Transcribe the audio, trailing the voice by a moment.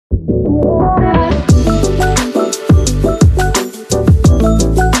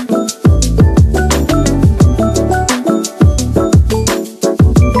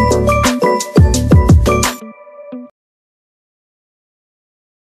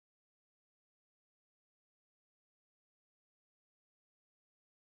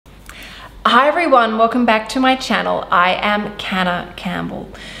Hi everyone, welcome back to my channel. I am Canna Campbell.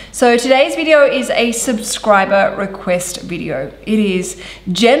 So today's video is a subscriber request video. It is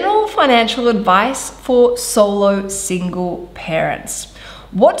general financial advice for solo single parents.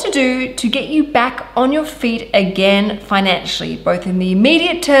 What to do to get you back on your feet again financially, both in the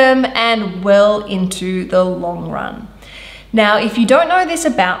immediate term and well into the long run. Now, if you don't know this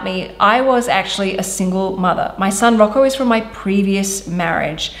about me, I was actually a single mother. My son Rocco is from my previous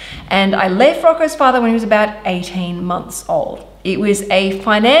marriage, and I left Rocco's father when he was about 18 months old. It was a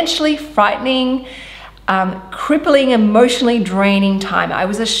financially frightening, crippling, emotionally draining time. I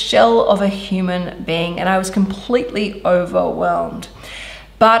was a shell of a human being, and I was completely overwhelmed.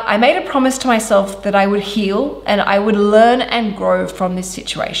 But I made a promise to myself that I would heal and I would learn and grow from this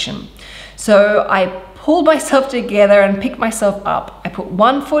situation. So I pulled myself together and picked myself up. I put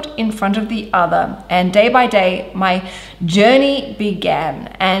one foot in front of the other, and day by day, my journey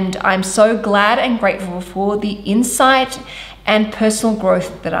began. And I'm so glad and grateful for the insight and personal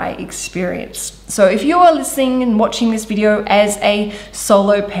growth that I experienced. So if you are listening and watching this video as a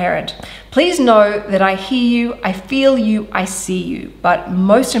solo parent, please know that I hear you, I feel you, I see you. But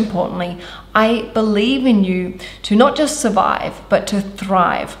most importantly, I believe in you to not just survive, but to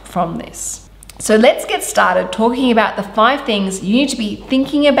thrive from this. So let's get started talking about the 5 things you need to be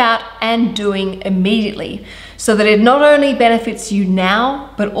thinking about and doing immediately so that it not only benefits you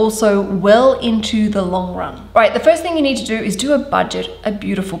now, but also well into the long run. All right, the first thing you need to do is do a budget, a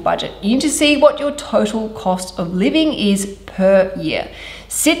beautiful budget. You need to see what your total cost of living is per year.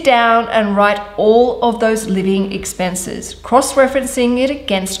 Sit down and write all of those living expenses, cross-referencing it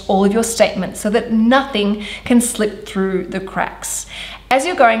against all of your statements so that nothing can slip through the cracks. As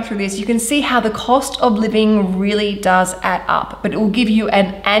you're going through this, you can see how the cost of living really does add up, but it will give you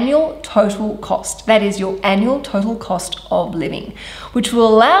an annual total cost. That is your annual total cost of living, which will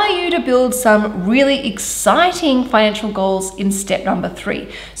allow you to build some really exciting financial goals in step number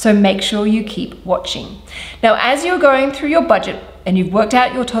 3. So make sure you keep watching. Now, as you're going through your budget, and you've worked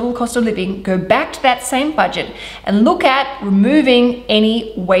out your total cost of living, go back to that same budget and look at removing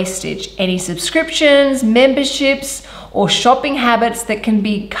any wastage, any subscriptions, memberships, or shopping habits that can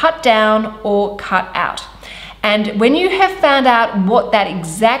be cut down or cut out. And when you have found out what that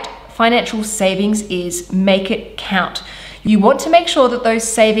exact financial savings is, make it count. You want to make sure that those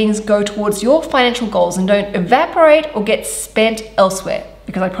savings go towards your financial goals and don't evaporate or get spent elsewhere.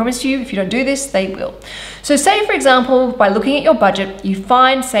 Because I promise you, if you don't do this, they will. So say, for example, by looking at your budget, you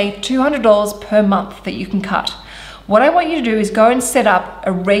find, say, $200 per month that you can cut. What I want you to do is go and set up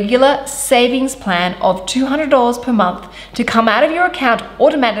a regular savings plan of $200 per month to come out of your account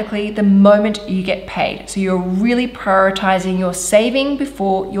automatically the moment you get paid. So you're really prioritizing your saving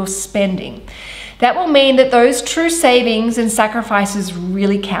before your spending. That will mean that those true savings and sacrifices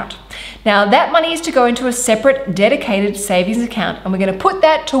really count. Now that money is to go into a separate dedicated savings account, and we're going to put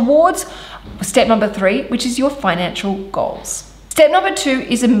that towards step number 3, which is your financial goals. Step number 2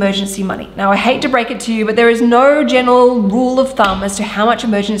 is emergency money. Now I hate to break it to you, but there is no general rule of thumb as to how much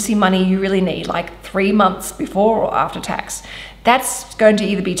emergency money you really need, like 3 months before or after tax. That's going to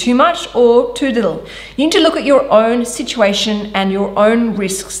either be too much or too little. You need to look at your own situation and your own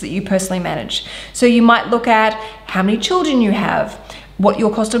risks that you personally manage. So you might look at how many children you have, what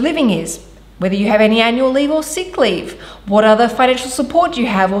your cost of living is, whether you have any annual leave or sick leave, what other financial support you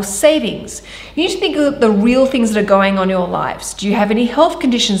have or savings. You need to think of the real things that are going on in your lives. Do you have any health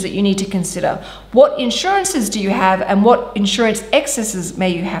conditions that you need to consider? What insurances do you have, and what insurance excesses may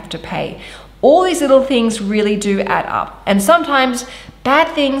you have to pay? All these little things really do add up, and sometimes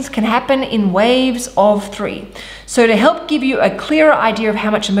bad things can happen in waves of 3. So to help give you a clearer idea of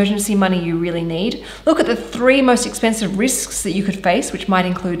how much emergency money you really need, look at the 3 most expensive risks that you could face, which might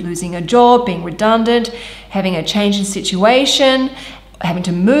include losing a job, being redundant, having a change in situation, having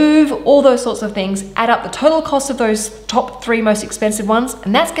to move, all those sorts of things. Add up the total cost of those top 3 most expensive ones,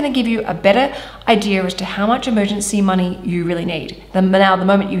 and that's going to give you a better idea as to how much emergency money you really need. Now, the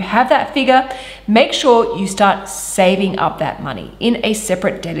moment you have that figure, make sure you start saving up that money in a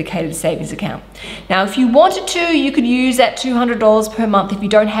separate dedicated savings account. Now, if you wanted to, you could use that $200 per month if you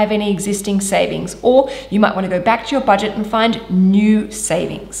don't have any existing savings, or you might want to go back to your budget and find new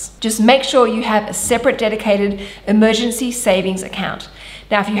savings. Just make sure you have a separate dedicated emergency savings account.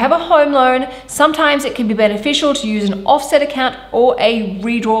 Now, if you have a home loan, sometimes it can be beneficial to use an offset account or a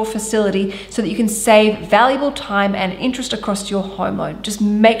redraw facility so that you can save valuable time and interest across your home loan. Just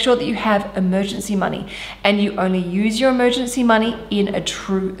make sure that you have emergency money and you only use your emergency money in a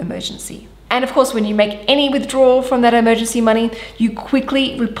true emergency. And of course, when you make any withdrawal from that emergency money, you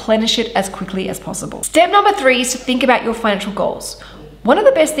quickly replenish it as quickly as possible. Step number 3 is to think about your financial goals. One of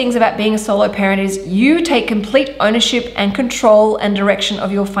the best things about being a solo parent is you take complete ownership and control and direction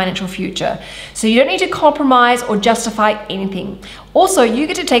of your financial future. So you don't need to compromise or justify anything. Also, you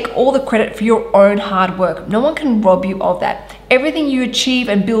get to take all the credit for your own hard work. No one can rob you of that. Everything you achieve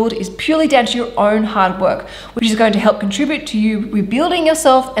and build is purely down to your own hard work, which is going to help contribute to you rebuilding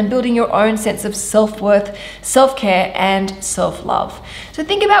yourself and building your own sense of self-worth, self-care, and self-love. So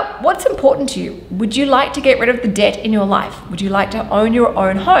think about what's important to you. Would you like to get rid of the debt in your life? Would you like to own your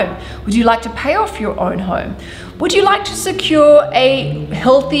own home? Would you like to pay off your own home? Would you like to secure a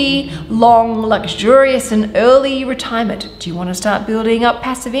healthy, long, luxurious, and early retirement? Do you want to start building up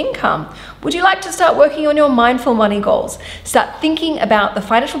passive income? Would you like to start working on your mindful money goals? Start thinking about the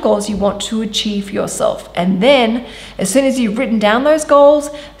financial goals you want to achieve for yourself. And then, as soon as you've written down those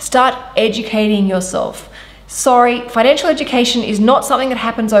goals, start educating yourself. Sorry, financial education is not something that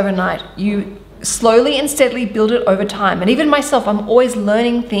happens overnight. You slowly and steadily build it over time. And even myself, I'm always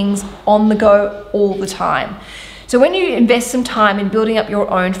learning things on the go all the time. So when you invest some time in building up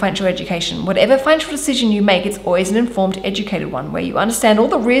your own financial education, whatever financial decision you make, it's always an informed, educated one where you understand all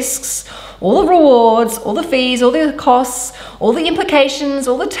the risks, all the rewards, all the fees, all the costs, all the implications,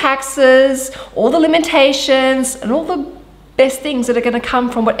 all the taxes, all the limitations, and all the best things that are going to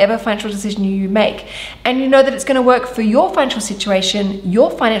come from whatever financial decision you make. And you know that it's going to work for your financial situation, your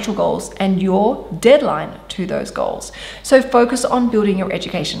financial goals, and your deadline to those goals. So focus on building your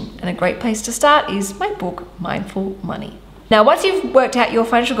education. And a great place to start is my book, Mindful Money. Now, once you've worked out your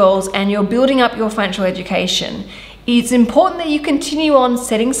financial goals and you're building up your financial education, it's important that you continue on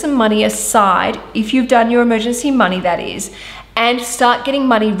setting some money aside, if you've done your emergency money, that is, and start getting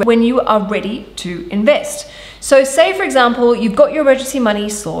money when you are ready to invest. So say, for example, you've got your emergency money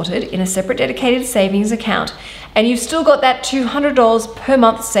sorted in a separate dedicated savings account, and you've still got that $200 per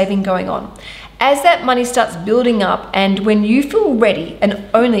month saving going on. As that money starts building up, and when you feel ready, and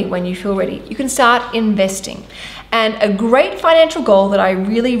only when you feel ready, you can start investing. And a great financial goal that I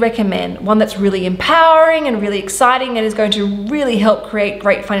really recommend, one that's really empowering and really exciting and is going to really help create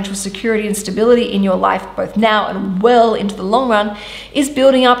great financial security and stability in your life, both now and well into the long run, is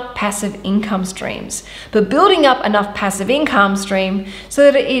building up passive income streams. But building up enough passive income stream so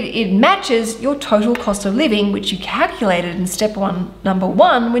that it matches your total cost of living, which you calculated in number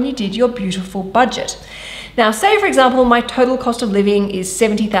one when you did your beautiful budget. Now, say for example, my total cost of living is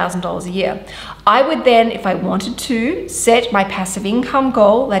 $70,000 a year. I would then, if I wanted to, set my passive income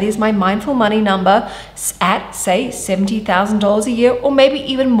goal, that is my mindful money number, at say $70,000 a year, or maybe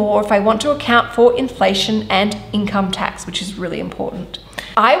even more if I want to account for inflation and income tax, which is really important.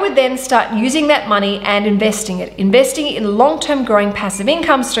 I would then start using that money and investing it in long-term growing passive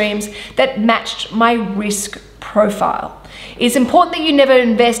income streams that matched my risk profile. It's important that you never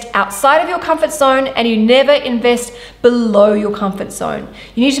invest outside of your comfort zone and you never invest below your comfort zone.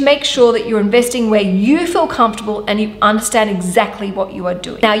 You need to make sure that you're investing where you feel comfortable and you understand exactly what you are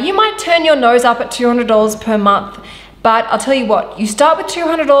doing. Now, you might turn your nose up at $200 per month, but I'll tell you what, you start with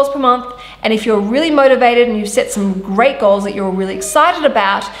 $200 per month, and if you're really motivated and you've set some great goals that you're really excited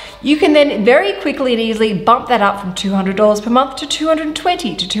about, you can then very quickly and easily bump that up from $200 per month to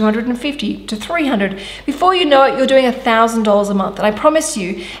 $220, to $250, to $300. Before you know it, you're doing $1,000 a month. And I promise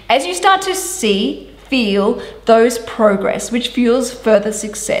you, as you start to feel those progress, which fuels further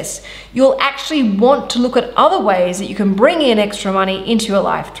success, you'll actually want to look at other ways that you can bring in extra money into your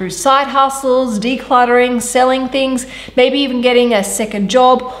life through side hustles, decluttering, selling things, maybe even getting a second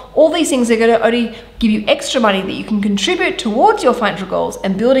job. All these things are going to only give you extra money that you can contribute towards your financial goals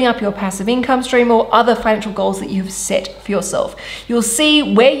and building up your passive income stream or other financial goals that you've set for yourself. You'll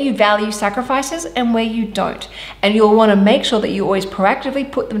see where you value sacrifices and where you don't. And you'll want to make sure that you always proactively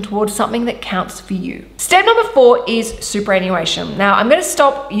put them towards something that counts for you. Step number 4 is superannuation. Now, I'm going to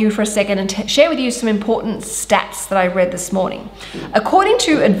stop you for a second and share with you some important stats that I read this morning. According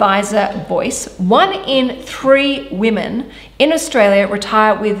to Advisor Voice, 1 in 3 women in Australia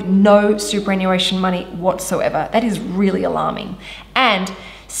retire with no superannuation money whatsoever. That is really alarming. And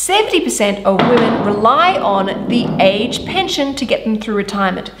 70% of women rely on the age pension to get them through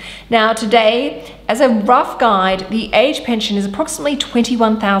retirement. Now today, as a rough guide, the age pension is approximately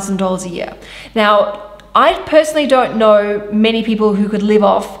 $21,000 a year. Now, I personally don't know many people who could live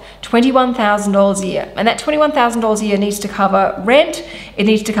off $21,000 a year. And that $21,000 a year needs to cover rent, it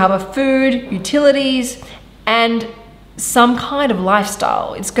needs to cover food, utilities, and some kind of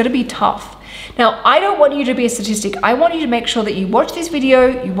lifestyle. It's going to be tough. Now, I don't want you to be a statistic. I want you to make sure that you watch this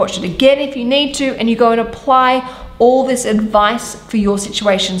video, you watch it again if you need to, and you go and apply all this advice for your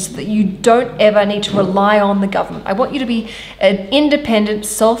situation so that you don't ever need to rely on the government. I want you to be an independent,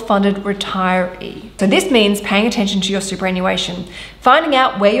 self-funded retiree. So this means paying attention to your superannuation, finding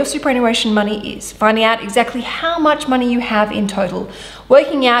out where your superannuation money is, finding out exactly how much money you have in total,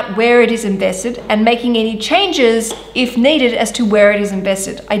 working out where it is invested, and making any changes if needed as to where it is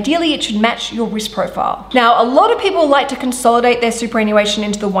invested. Ideally, it should match your risk profile. Now, a lot of people like to consolidate their superannuation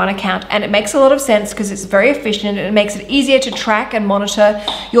into the one account, and it makes a lot of sense because it's very efficient and it makes it easier to track and monitor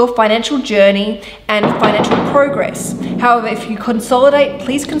your financial journey and financial progress. However, if you consolidate,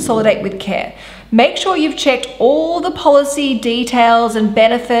 please consolidate with care. Make sure you've checked all the policy details and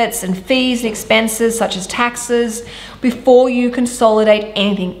benefits and fees and expenses such as taxes before you consolidate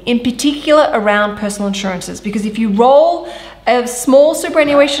anything, in particular around personal insurances, because if you roll a small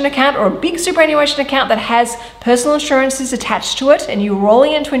superannuation account or a big superannuation account that has personal insurances attached to it and you're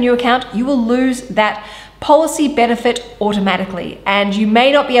rolling into a new account, you will lose that policy benefit automatically, and you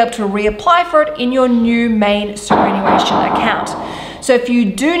may not be able to reapply for it in your new main superannuation account. So if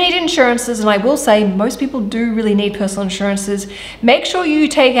you do need insurances, and I will say most people do really need personal insurances, make sure you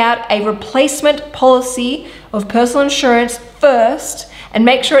take out a replacement policy of personal insurance first and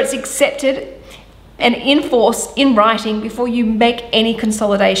make sure it's accepted and in force in writing before you make any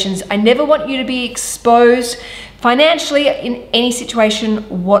consolidations. I never want you to be exposed financially in any situation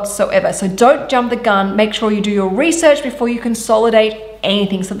whatsoever. So don't jump the gun. Make sure you do your research before you consolidate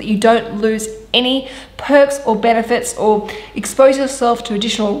anything so that you don't lose any perks or benefits or expose yourself to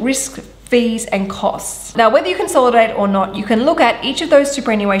additional risk, fees, and costs. Now, whether you consolidate or not, you can look at each of those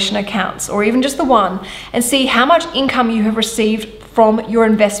superannuation accounts or even just the one and see how much income you have received from your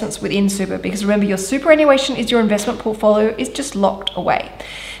investments within super, because remember, your superannuation is your investment portfolio is just locked away.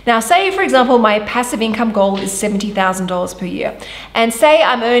 Now, say for example, my passive income goal is $70,000 per year, and say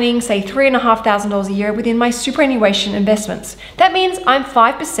I'm earning say $3,500 a year within my superannuation investments. That means I'm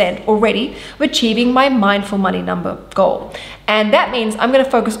 5% already of achieving my mindful money number goal. And that means I'm going to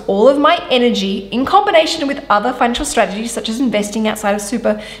focus all of my energy in combination with other financial strategies such as investing outside of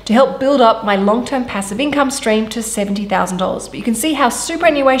super to help build up my long-term passive income stream to $70,000. But you can see how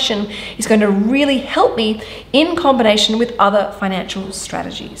superannuation is going to really help me in combination with other financial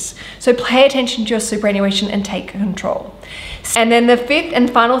strategies. So pay attention to your superannuation and take control. And then the fifth and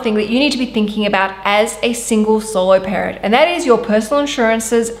final thing that you need to be thinking about as a single solo parent, and that is your personal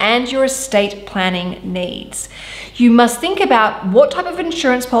insurances and your estate planning needs. You must think about what type of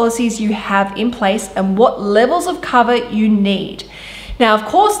insurance policies you have in place and what levels of cover you need. Now, of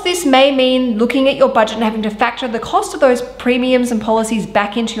course, this may mean looking at your budget and having to factor the cost of those premiums and policies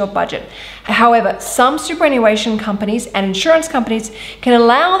back into your budget. However, some superannuation companies and insurance companies can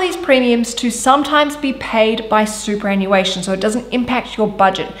allow these premiums to sometimes be paid by superannuation, so it doesn't impact your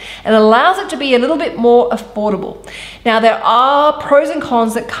budget and allows it to be a little bit more affordable. Now, there are pros and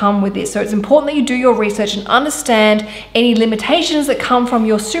cons that come with this, so it's important that you do your research and understand any limitations that come from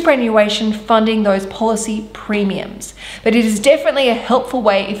your superannuation funding those policy premiums. But it is definitely a helpful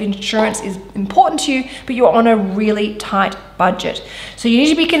way if insurance is important to you, but you're on a really tight budget. So you need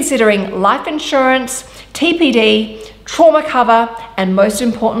to be considering life insurance, TPD, trauma cover, and most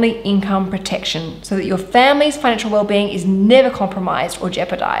importantly, income protection, so that your family's financial well-being is never compromised or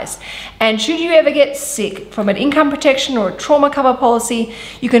jeopardized. And should you ever get sick from an income protection or a trauma cover policy,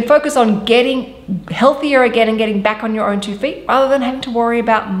 you can focus on getting healthier again and getting back on your own 2 feet rather than having to worry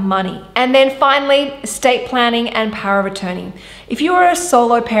about money. And then finally, estate planning and power of attorney. If you are a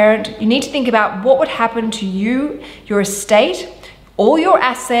solo parent, you need to think about what would happen to you, your estate, all your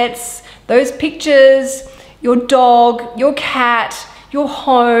assets, those pictures, your dog, your cat, your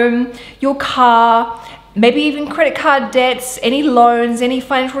home, your car, maybe even credit card debts, any loans, any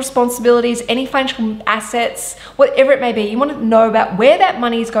financial responsibilities, any financial assets, whatever it may be. You want to know about where that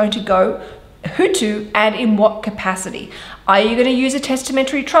money is going to go, who to, and in what capacity. Are you going to use a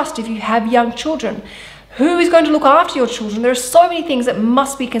testamentary trust if you have young children? Who is going to look after your children? There are so many things that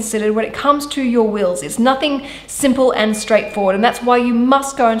must be considered when it comes to your wills. It's nothing simple and straightforward, and that's why you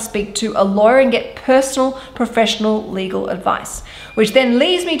must go and speak to a lawyer and get personal, professional legal advice. Which then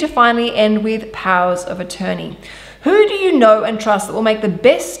leads me to finally end with powers of attorney. Who do you know and trust that will make the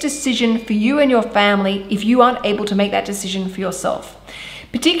best decision for you and your family if you aren't able to make that decision for yourself?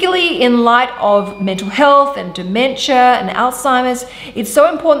 Particularly in light of mental health and dementia and Alzheimer's, it's so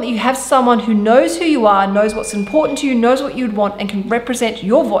important that you have someone who knows who you are, knows what's important to you, knows what you'd want, and can represent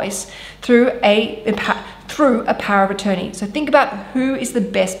your voice through a power of attorney. So think about who is the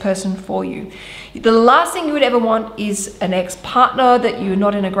best person for you. The last thing you would ever want is an ex-partner that you're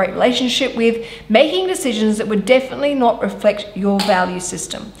not in a great relationship with, making decisions that would definitely not reflect your value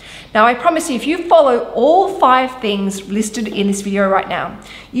system. Now, I promise you, if you follow all 5 things listed in this video right now,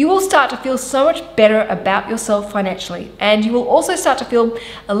 you will start to feel so much better about yourself financially, and you will also start to feel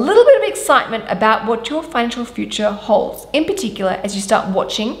a little bit of excitement about what your financial future holds, in particular as you start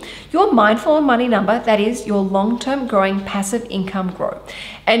watching your mindful money number, that is your long-term growing passive income grow.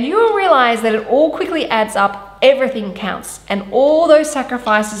 And you will realize that it all quickly adds up, everything counts, and all those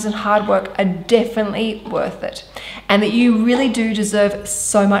sacrifices and hard work are definitely worth it, and that you really do deserve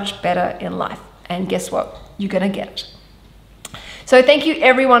so much better in life. And guess what? You're gonna get it. So thank you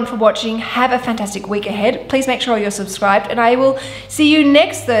everyone for watching. Have a fantastic week ahead. Please make sure you're subscribed, and I will see you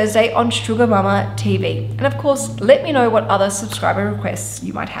next Thursday on Sugar Mama TV. And of course, let me know what other subscriber requests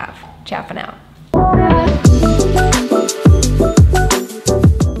you might have. Ciao for now.